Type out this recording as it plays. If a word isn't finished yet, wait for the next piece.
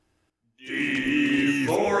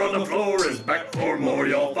D4 on the floor is back for more.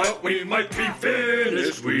 Y'all thought we might be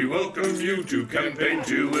finished. We welcome you to Campaign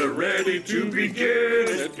 2. We're ready to begin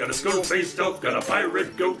it. Got a skull-faced elf, got a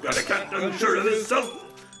pirate goat, got a cat unsure of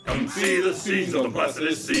himself. Come see the scenes on the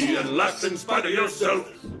Placidus Sea and laugh in spite of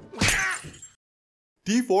yourself.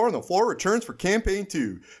 D4 on the Floor returns for Campaign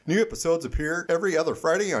 2. New episodes appear every other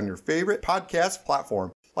Friday on your favorite podcast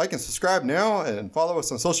platform. Like and subscribe now and follow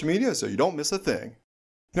us on social media so you don't miss a thing.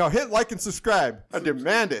 Now hit like and subscribe. I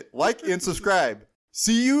demand it. Like and subscribe.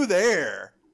 See you there.